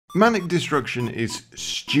Manic destruction is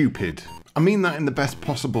stupid. I mean that in the best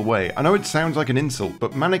possible way. I know it sounds like an insult,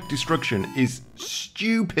 but manic destruction is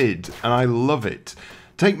stupid, and I love it.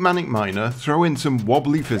 Take Manic Miner, throw in some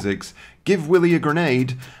wobbly physics, give Willy a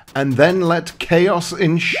grenade, and then let chaos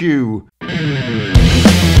ensue.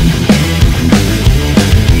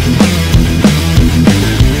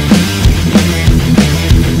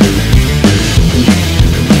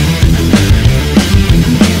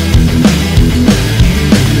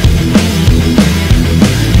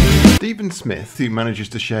 Smith, who manages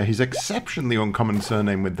to share his exceptionally uncommon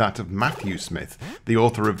surname with that of Matthew Smith, the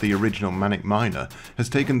author of the original Manic Miner, has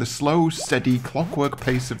taken the slow, steady, clockwork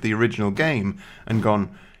pace of the original game and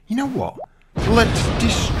gone, you know what? Let's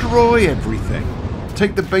destroy everything.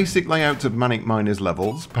 Take the basic layouts of Manic Miner's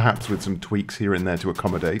levels, perhaps with some tweaks here and there to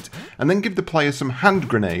accommodate, and then give the player some hand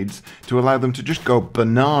grenades to allow them to just go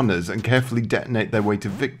bananas and carefully detonate their way to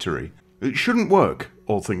victory. It shouldn't work,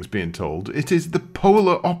 all things being told. It is the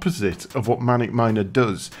polar opposite of what Manic Miner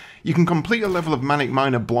does. You can complete a level of Manic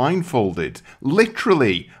Miner blindfolded.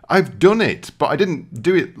 Literally! I've done it, but I didn't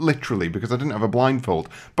do it literally because I didn't have a blindfold.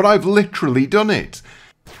 But I've literally done it!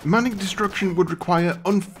 Manic destruction would require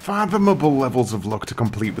unfathomable levels of luck to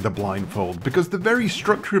complete with a blindfold, because the very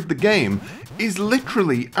structure of the game is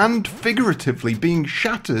literally and figuratively being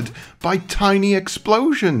shattered by tiny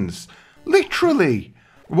explosions. Literally!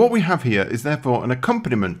 What we have here is therefore an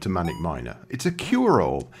accompaniment to Manic Miner. It's a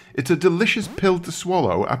cure-all. It's a delicious pill to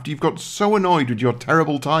swallow after you've got so annoyed with your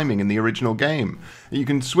terrible timing in the original game that you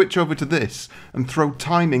can switch over to this and throw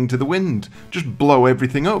timing to the wind. Just blow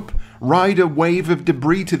everything up. Ride a wave of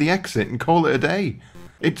debris to the exit and call it a day.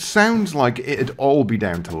 It sounds like it'd all be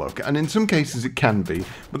down to luck, and in some cases it can be,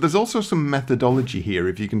 but there's also some methodology here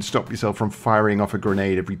if you can stop yourself from firing off a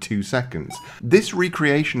grenade every 2 seconds. This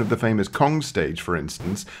recreation of the famous Kong stage, for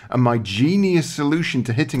instance, and my genius solution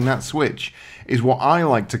to hitting that switch, is what I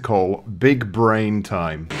like to call big brain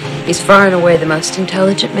time. He's far and away the most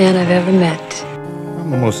intelligent man I've ever met.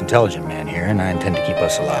 I'm the most intelligent man here, and I intend to keep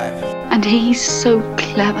us alive. And he's so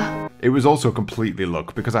clever. It was also completely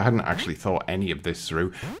luck, because I hadn't actually thought any of this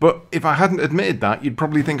through, but if I hadn't admitted that, you'd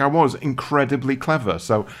probably think I was incredibly clever,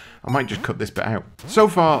 so I might just cut this bit out. So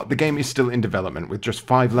far, the game is still in development, with just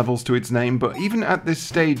 5 levels to its name, but even at this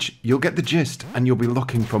stage, you'll get the gist, and you'll be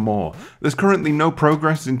looking for more. There's currently no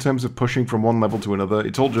progress in terms of pushing from one level to another.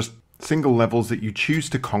 It's all just single levels that you choose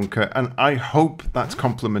to conquer, and I hope that's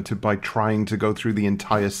complemented by trying to go through the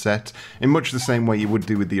entire set in much the same way you would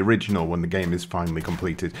do with the original when the game is finally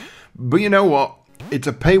completed. But you know what? It's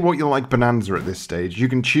a pay what you like bonanza at this stage. You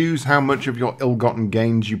can choose how much of your ill-gotten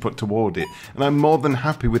gains you put toward it, and I'm more than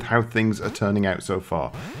happy with how things are turning out so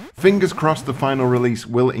far. Fingers crossed the final release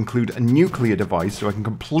will include a nuclear device so I can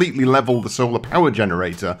completely level the solar power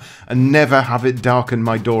generator and never have it darken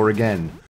my door again.